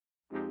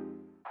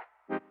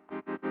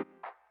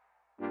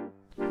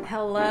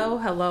Hello,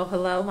 hello,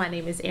 hello. My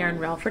name is Erin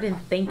Relford and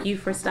thank you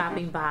for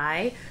stopping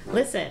by.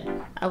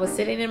 Listen, I was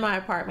sitting in my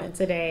apartment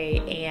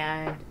today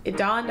and it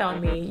dawned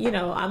on me,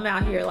 I'm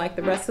out here like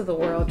the rest of the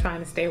world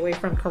trying to stay away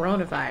from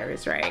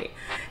coronavirus, right?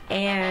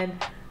 And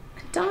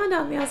it dawned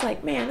on me, I was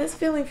like, man, this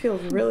feeling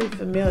feels really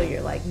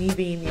familiar, like me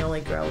being the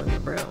only girl in the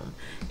room.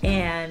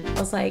 And I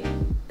was like,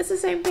 it's the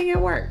same thing at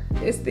work.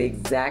 It's the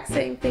exact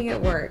same thing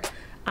at work.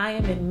 I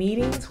am in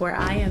meetings where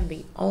I am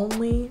the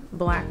only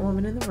Black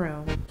woman in the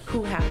room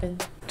who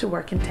happens to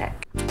work in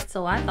tech.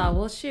 So I thought,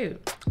 well,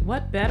 shoot,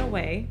 what better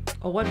way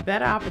or what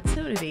better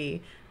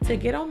opportunity to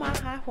get on my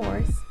high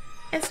horse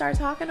and start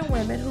talking to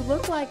women who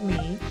look like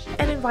me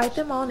and invite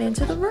them on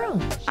into the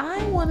room.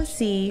 I want to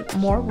see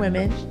more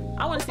women.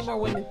 I want to see more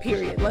women,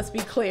 period. Let's be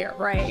clear,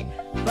 right?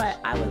 But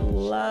I would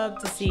love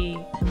to see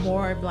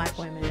more Black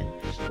women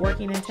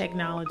working in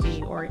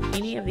technology or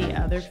any of the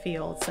other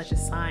fields such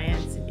as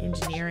science and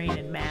engineering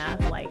and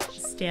math, like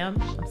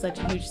STEM. I'm such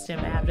a huge STEM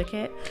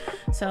advocate.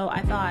 So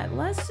I thought,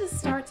 let's just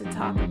start to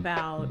talk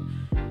about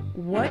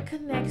what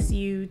connects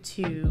you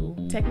to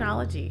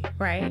technology,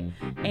 right?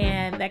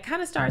 And that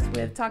kind of starts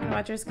with talking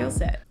about your skill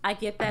set. I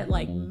get that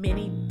like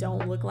many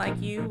don't look like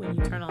you when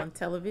you turn on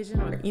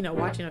television or,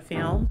 watching a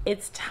film.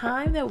 It's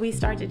time that we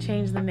start to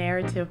change the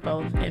narrative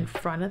both in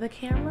front of the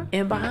camera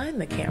and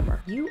behind the camera.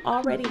 You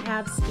already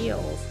have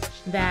skills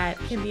that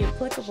can be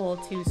applicable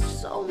to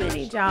so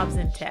many jobs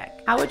in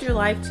tech. How would your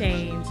life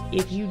change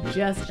if you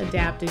just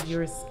adapted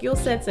your skill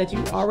sets that you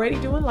already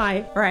do in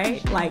life,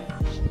 right? Like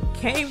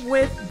came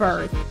with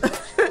birth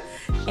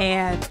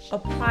and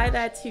apply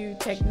that to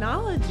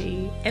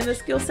technology and the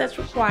skill sets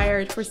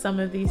required for some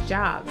of these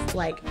jobs.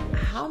 Like,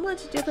 how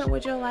much different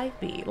would your life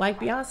be? Like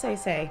Beyonce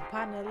say,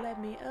 partner,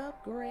 let me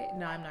upgrade.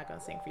 No, I'm not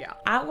gonna sing for y'all.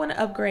 I wanna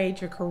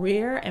upgrade your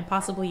career and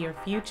possibly your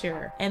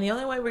future. And the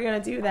only way we're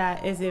gonna do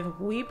that is if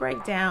we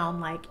break down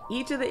like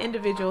each of the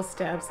individual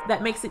steps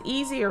that makes it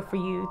easier for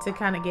you to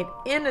kind of get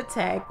into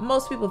tech.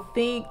 Most people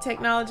think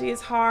technology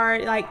is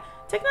hard. Like,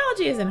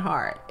 technology isn't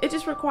hard. It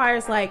just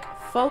requires like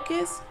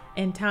focus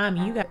and time.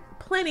 You got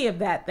plenty of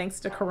that thanks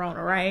to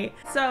Corona, right?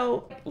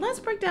 So let's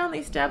break down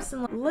these steps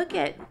and look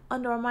at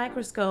under a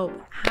microscope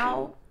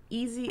how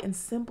easy and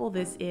simple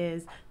this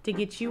is to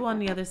get you on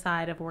the other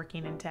side of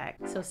working in tech.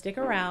 So stick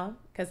around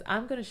because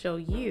I'm going to show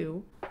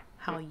you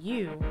how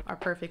you are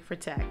perfect for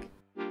tech.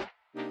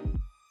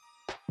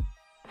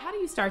 How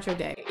do you start your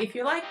day? If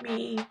you're like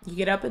me, you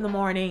get up in the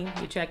morning,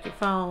 you check your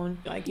phone,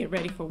 you like get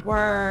ready for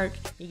work,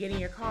 you get in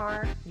your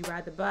car, you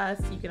ride the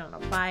bus, you get on a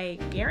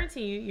bike.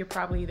 Guarantee you're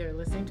probably either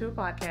listening to a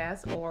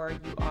podcast or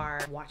you are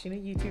watching a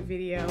YouTube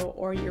video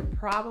or you're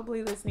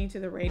probably listening to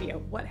the radio,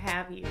 what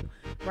have you,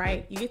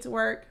 right? You get to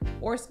work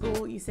or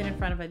school, you sit in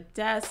front of a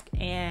desk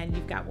and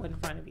you've got what in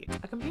front of you?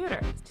 A computer.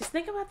 Just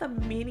think about the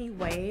many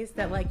ways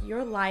that like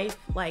your life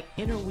like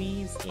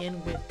interweaves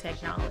in with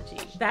technology.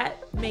 That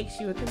makes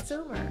you a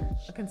consumer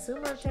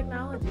of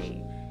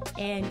technology.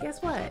 And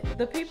guess what?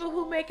 The people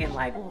who make it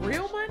like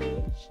real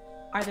money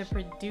are the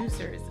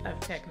producers of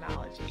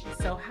technology.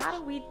 So how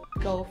do we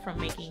go from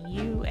making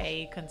you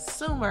a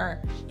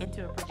consumer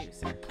into a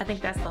producer? I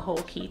think that's the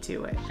whole key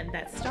to it. And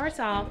that starts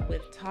off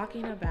with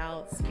talking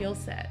about skill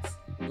sets.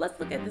 Let's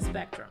look at the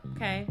spectrum,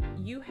 okay?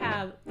 You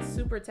have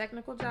super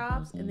technical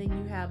jobs and then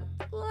you have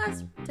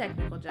less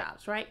technical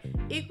jobs, right?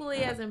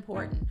 Equally as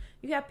important.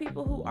 You have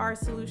people who are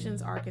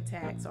solutions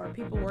architects or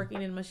people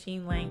working in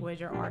machine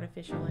language or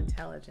artificial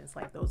intelligence.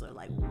 Like those are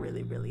like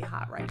really, really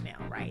hot right now,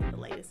 right? The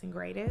latest and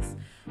greatest.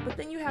 But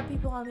then you have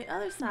people on the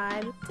other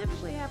side who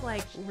typically have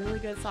like really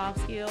good soft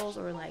skills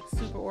or like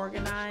super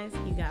organized.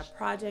 You got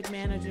project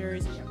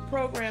managers, you have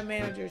program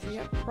managers, you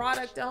have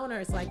product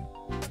owners, like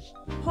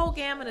whole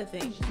gamut of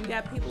things. You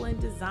got people in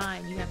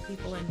design, you have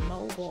people in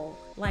mobile.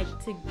 Like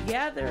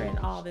together in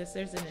all this,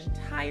 there's an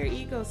entire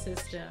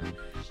ecosystem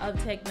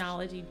of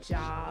technology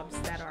jobs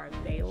that are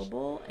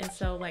available. And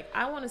so like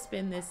I want to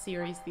spend this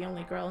series, The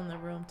Only Girl in the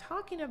Room,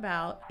 talking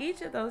about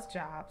each of those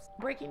jobs,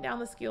 breaking down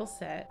the skill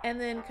set, and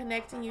then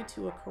connecting you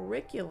to a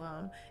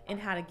curriculum and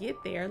how to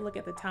get there, look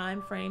at the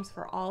time frames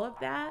for all of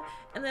that,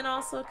 and then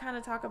also kind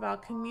of talk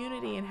about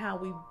community and how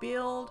we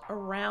build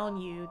around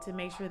you to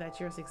make sure that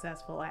you're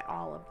successful at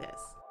all of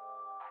this.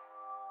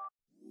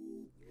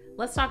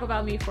 Let's talk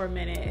about me for a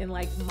minute and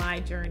like my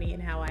journey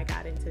and how I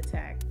got into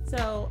tech.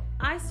 So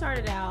I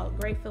started out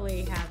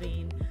gratefully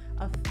having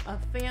a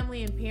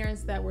family and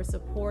parents that were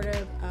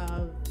supportive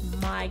of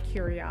my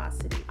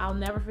curiosity. I'll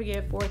never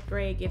forget 4th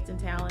grade, Gifted and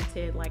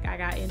Talented. Like I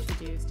got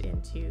introduced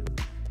into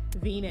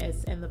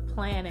Venus and the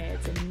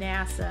planets and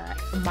NASA.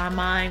 My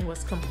mind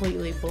was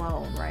completely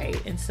blown,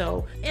 right? And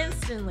so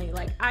instantly,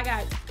 like I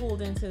got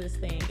pulled into this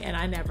thing and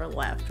I never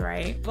left,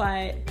 right?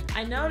 But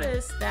I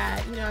noticed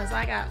that, as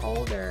I got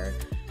older,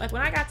 like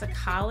when I got to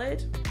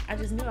college, I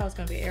just knew I was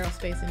gonna be an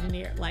aerospace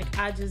engineer. Like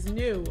I just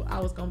knew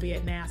I was gonna be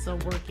at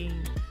NASA working,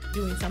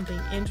 doing something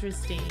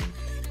interesting.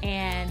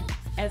 And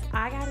as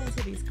I got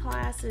into these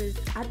classes,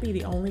 I'd be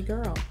the only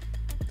girl.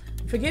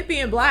 forget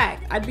being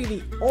black, I'd be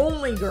the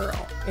only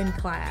girl in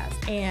class.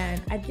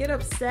 And I'd get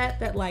upset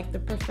that like the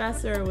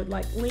professor would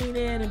like lean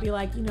in and be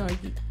like, you know,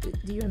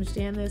 do you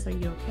understand this? Are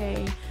you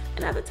okay?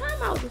 And at the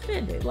time I was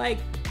offended. Like,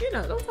 you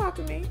know, don't talk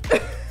to me.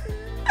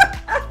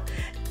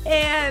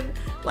 And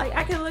like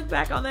I can look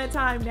back on that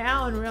time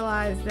now and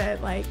realize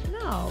that like,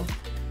 no,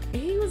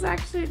 he was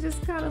actually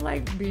just kind of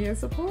like being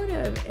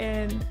supportive.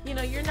 And you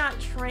know, you're not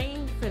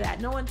trained for that.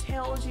 No one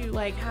tells you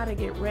like how to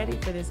get ready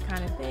for this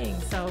kind of thing.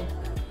 So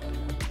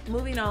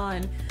moving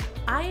on,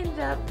 I ended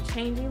up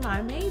changing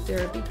my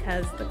major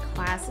because the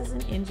classes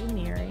in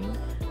engineering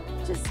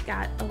just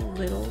got a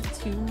little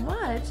too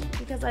much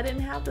because I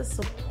didn't have the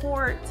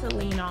support to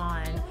lean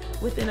on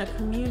within a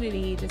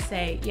community to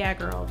say, yeah,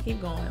 girl,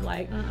 keep going.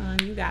 Like,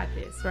 you got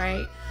this,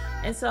 right?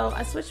 And so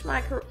I switched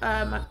my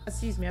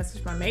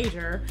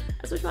major.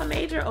 I switched my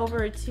major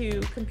over to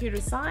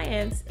computer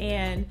science,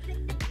 and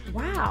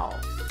wow,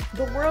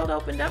 the world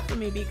opened up for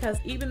me, because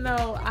even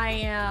though I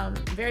am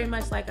very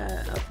much like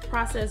a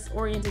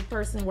process-oriented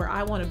person where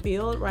I want to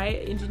build,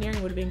 right?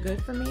 Engineering would have been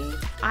good for me.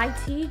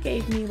 IT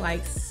gave me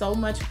like so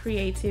much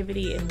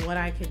creativity in what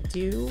I could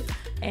do.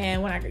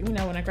 And when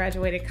I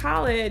graduated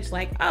college,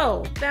 like,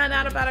 oh, found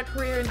out about a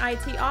career in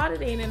IT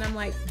auditing, and I'm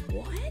like,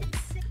 what?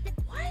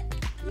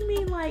 You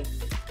mean like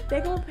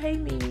they're gonna pay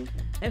me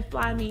and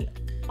fly me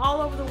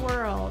all over the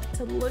world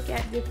to look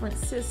at different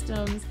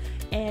systems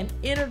and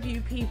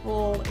interview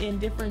people in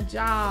different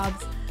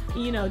jobs,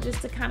 you know,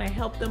 just to kind of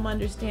help them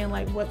understand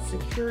like what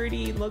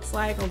security looks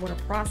like or what a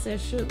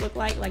process should look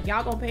like. Like,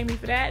 y'all gonna pay me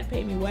for that and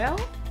pay me well?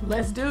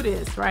 Let's do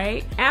this,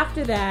 right?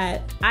 After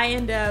that, I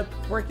end up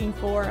working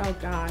for, oh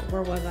God,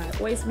 where was I?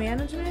 Waste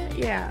management?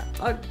 Yeah,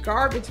 a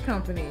garbage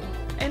company.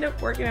 End up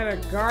working at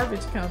a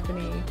garbage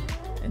company.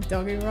 And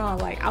don't get me wrong,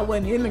 like I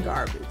wasn't in the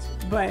garbage,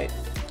 but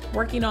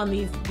working on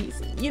these,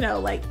 you know,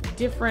 like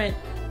different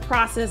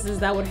processes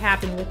that would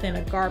happen within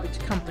a garbage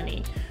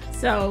company.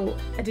 So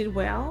I did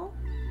well.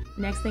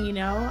 Next thing you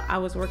know, I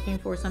was working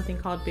for something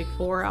called Big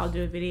Four. I'll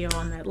do a video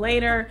on that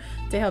later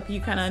to help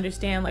you kind of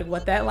understand like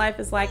what that life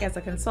is like as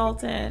a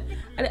consultant.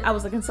 I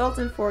was a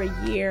consultant for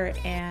a year,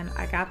 and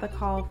I got the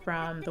call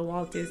from the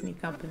Walt Disney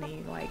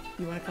Company, like,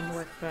 you want to come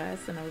work for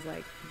us? And I was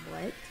like,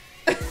 what?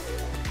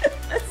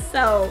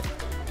 So,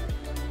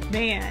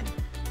 man,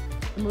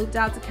 I moved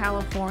out to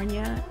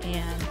California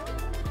and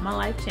my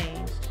life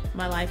changed.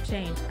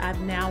 I've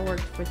now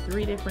worked for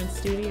 3 different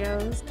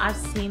studios. I've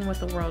seen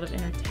what the world of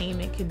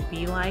entertainment can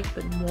be like,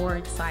 but more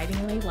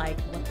excitingly, like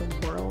what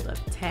the world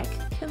of tech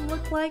can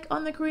look like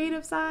on the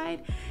creative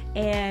side.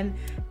 And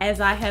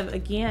as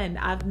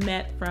I've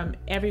met from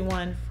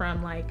everyone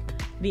from like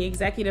the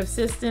executive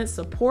assistant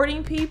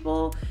supporting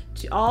people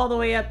to all the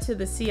way up to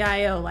the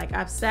CIO. Like,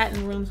 I've sat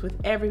in rooms with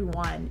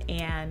everyone,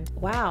 and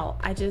wow,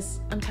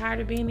 I'm tired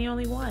of being the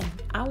only one.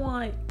 I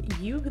want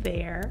you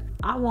there.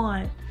 I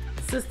want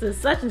sister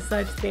such and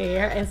such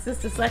there and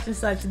sister such and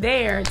such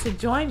there to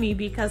join me,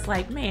 because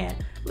like, man,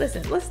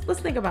 listen, let's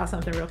think about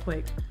something real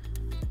quick.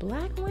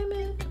 Black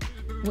women,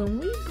 when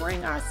we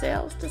bring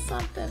ourselves to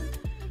something,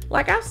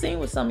 like I've seen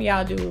what some of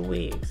y'all do with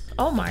wigs.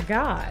 Oh my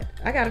God,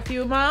 I got a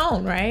few of my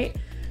own, right?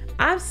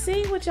 I've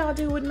seen what y'all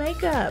do with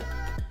makeup.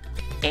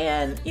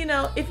 And, you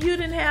know, if you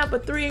didn't have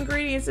but 3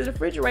 ingredients in the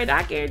refrigerator,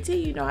 I guarantee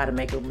you know how to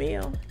make a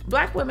meal.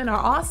 Black women are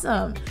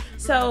awesome.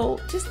 So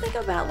just think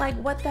about like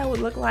what that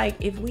would look like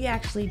if we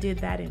actually did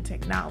that in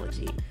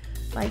technology.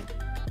 Like,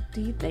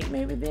 do you think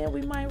maybe then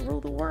we might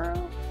rule the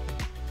world?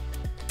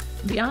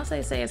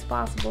 Beyonce say it's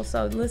possible.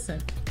 So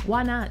listen,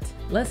 why not?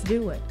 Let's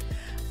do it.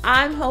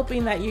 I'm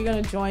hoping that you're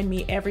going to join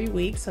me every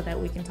week so that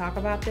we can talk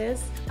about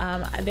this.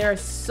 There are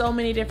so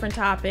many different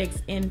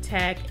topics in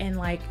tech, and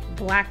like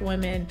Black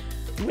women,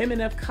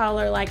 women of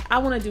color, like I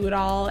want to do it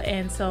all.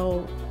 And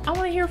so I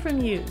want to hear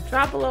from you.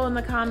 Drop below in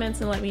the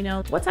comments and let me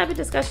know what type of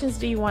discussions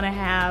do you want to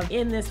have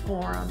in this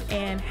forum,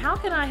 and how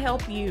can I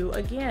help you,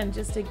 again,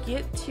 just to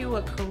get to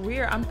a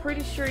career. I'm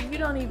pretty sure you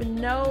don't even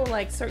know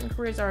like certain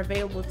careers are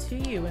available to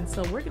you, and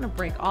so we're going to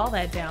break all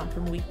that down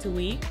from week to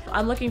week.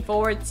 I'm looking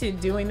forward to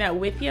doing that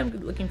with you. I'm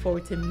looking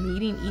forward to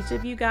meeting each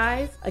of you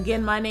guys.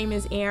 Again, my name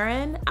is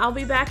Erin. I'll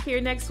be back here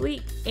next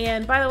week.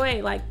 And by the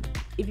way, like,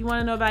 if you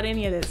want to know about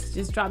any of this,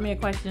 just drop me a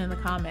question in the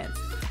comments.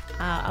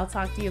 I'll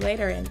talk to you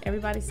later, and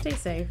everybody stay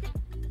safe.